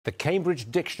The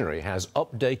Cambridge Dictionary has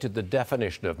updated the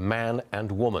definition of man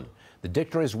and woman. The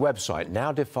dictionary's website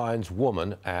now defines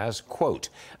woman as, quote,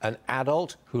 an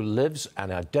adult who lives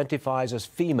and identifies as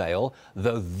female,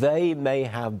 though they may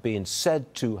have been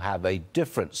said to have a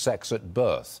different sex at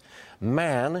birth.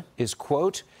 Man is,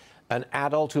 quote, an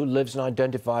adult who lives and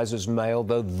identifies as male,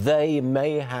 though they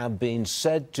may have been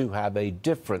said to have a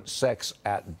different sex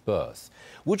at birth.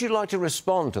 Would you like to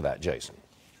respond to that, Jason?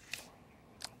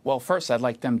 Well, first, I'd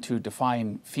like them to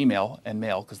define female and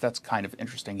male, because that's kind of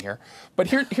interesting here. But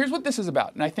here's what this is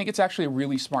about, and I think it's actually a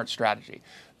really smart strategy.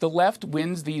 The left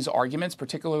wins these arguments,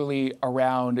 particularly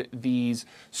around these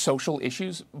social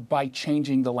issues, by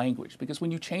changing the language. Because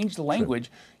when you change the language,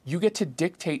 you get to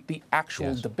dictate the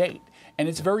actual debate. And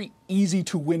it's very easy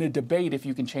to win a debate if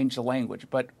you can change the language.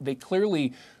 But they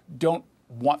clearly don't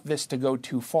want this to go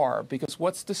too far, because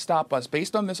what's to stop us,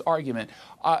 based on this argument,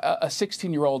 a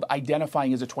 16-year-old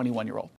identifying as a 21-year-old?